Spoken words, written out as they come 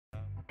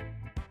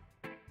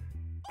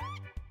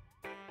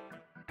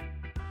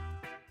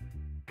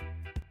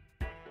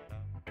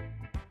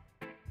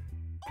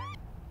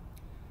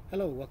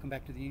Hello, welcome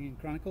back to the Union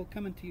Chronicle,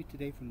 coming to you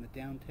today from the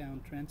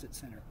Downtown Transit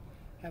Center.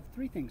 I have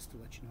three things to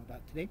let you know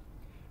about today.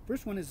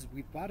 First one is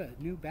we've bought a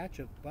new batch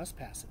of bus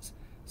passes.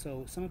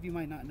 So some of you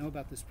might not know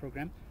about this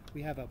program.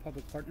 We have a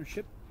public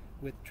partnership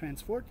with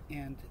Transfort,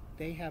 and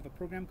they have a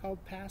program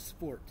called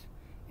Passfort.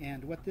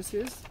 And what this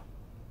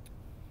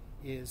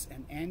is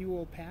an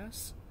annual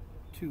pass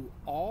to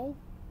all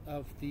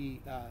of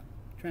the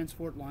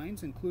Transfort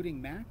lines,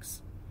 including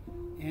Max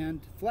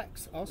and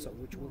Flex also,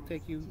 which will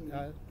take you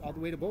all the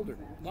way to Boulder,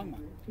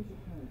 Longmont.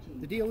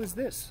 The deal is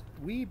this: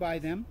 we buy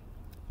them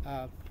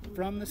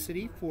from the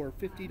city for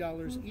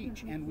 $50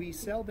 each, and we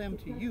sell them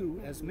to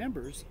you as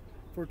members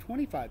for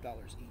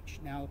 $25 each.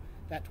 Now,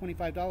 that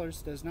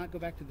 $25 does not go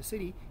back to the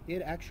city.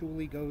 It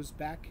actually goes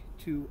back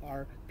to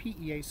our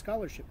PEA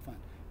scholarship fund,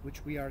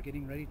 which we are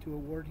getting ready to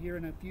award here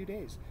in a few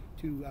days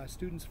to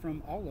students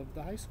from all of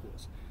the high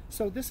schools.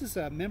 So this is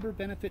a member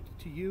benefit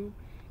to you,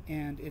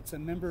 and it's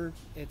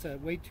a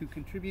way to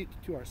contribute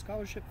to our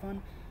scholarship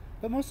fund,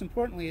 but most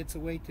importantly, it's a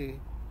way to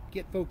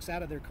get folks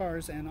out of their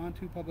cars and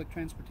onto public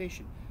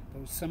transportation.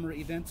 Those summer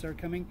events are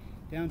coming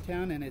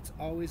downtown, and it's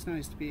always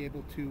nice to be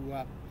able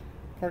to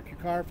park your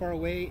car far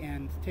away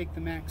and take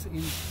the Max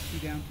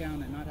into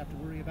downtown and not have to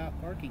worry about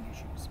parking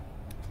issues.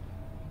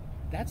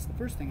 That's the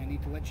first thing I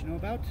need to let you know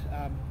about.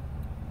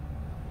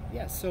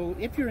 So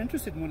if you're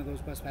interested in one of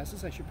those bus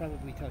passes, I should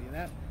probably tell you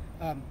that.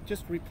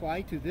 Just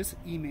reply to this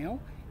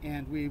email,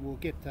 and we will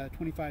get a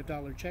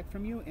 $25 check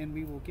from you, and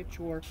we will get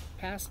your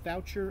pass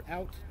voucher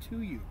out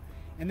to you.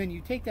 And then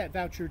you take that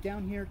voucher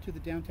down here to the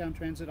Downtown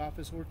Transit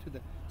office or to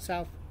the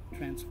South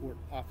Transfort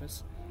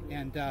office,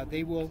 and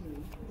they will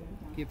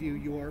give you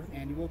your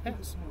annual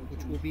pass,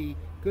 which will be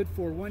good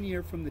for 1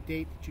 year from the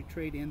date that you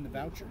trade in the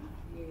voucher.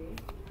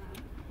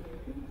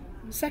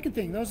 Second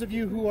thing, those of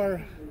you who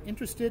are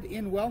interested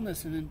in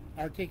wellness and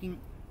are taking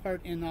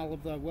part in all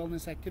of the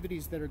wellness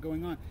activities that are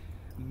going on,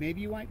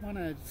 maybe you might want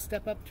to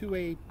step up to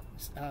a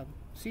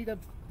seat of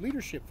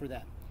leadership for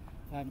that.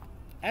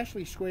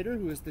 Ashley Schrader,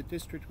 who is the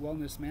District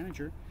Wellness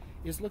Manager,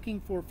 is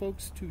looking for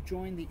folks to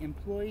join the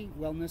Employee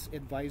Wellness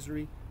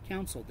Advisory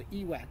Council, the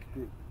EWAC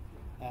group.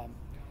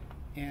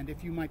 And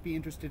if you might be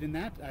interested in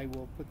that, I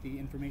will put the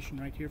information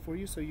right here for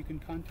you so you can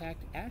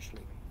contact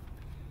Ashley.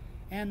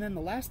 And then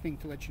the last thing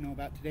to let you know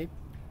about today,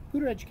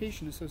 Poudre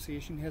Education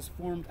Association has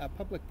formed a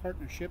public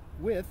partnership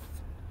with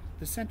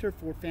the Center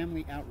for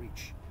Family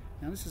Outreach.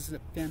 Now, this is a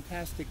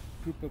fantastic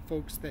group of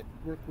folks that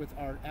work with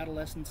our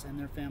adolescents and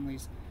their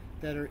families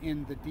that are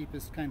in the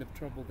deepest kind of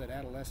trouble that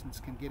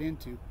adolescents can get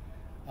into.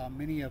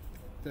 Many of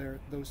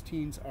those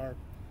teens are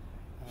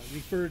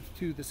referred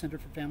to the Center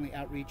for Family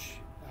Outreach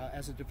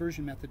as a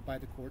diversion method by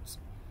the courts.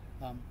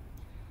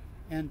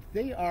 And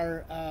they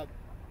are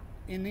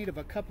in need of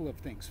a couple of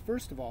things.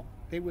 First of all,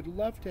 they would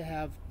love to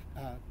have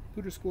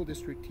Poudre School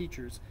District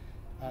teachers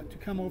to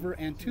come over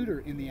and tutor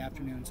in the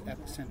afternoons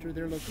at the center.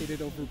 They're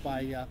located over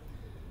by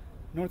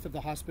north of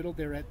the hospital.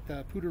 They're at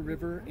Poudre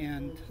River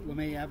and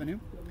LeMay Avenue.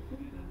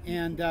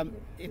 And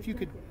if you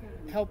could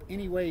help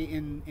any way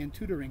in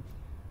tutoring,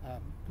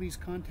 please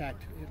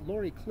contact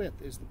Lori Cliff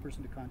is the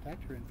person to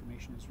contact. Her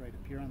information is right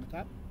up here on the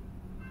top.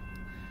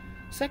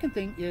 Second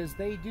thing is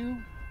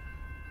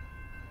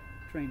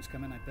train's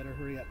coming, I better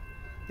hurry up.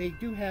 They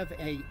do have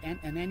an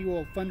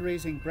annual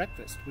fundraising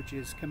breakfast, which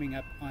is coming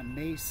up on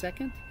May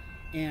 2nd,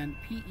 and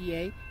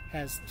PEA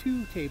has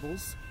 2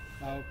 tables,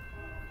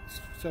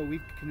 so we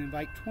can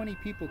invite 20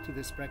 people to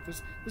this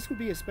breakfast. This would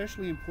be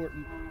especially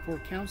important for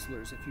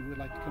counselors if you would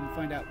like to come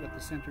find out what the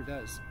center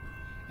does.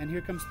 And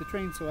here comes the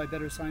train, so I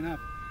better sign off.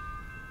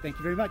 Thank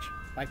you very much.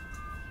 Bye.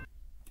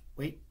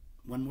 Wait,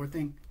 one more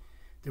thing.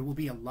 There will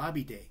be a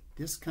lobby day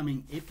this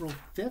coming April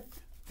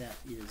 5th. That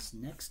is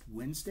next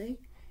Wednesday,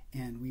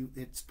 and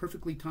it's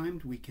perfectly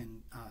timed. We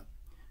can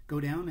go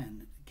down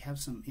and have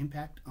some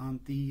impact on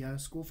the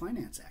School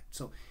Finance Act.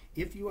 So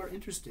if you are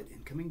interested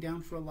in coming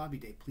down for a lobby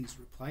day, please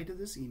reply to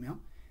this email.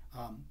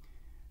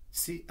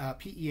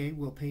 PEA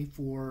will pay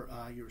for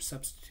your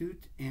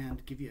substitute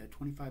and give you a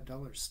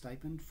 $25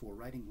 stipend for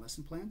writing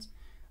lesson plans.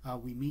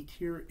 We meet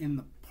here in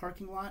the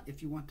parking lot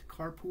if you want to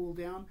carpool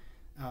down,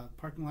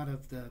 parking lot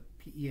of the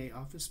PEA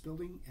office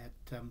building at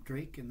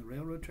Drake and the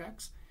railroad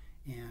tracks.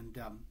 And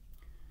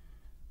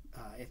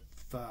if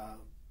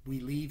we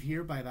leave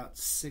here by about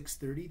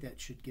 6:30, that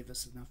should give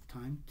us enough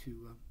time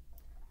to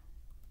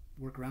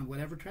work around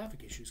whatever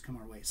traffic issues come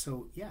our way.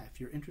 So yeah, if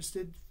you're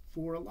interested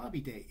for a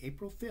lobby day,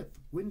 April 5th,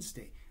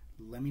 Wednesday,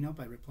 let me know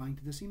by replying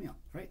to this email.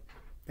 All right,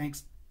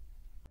 thanks.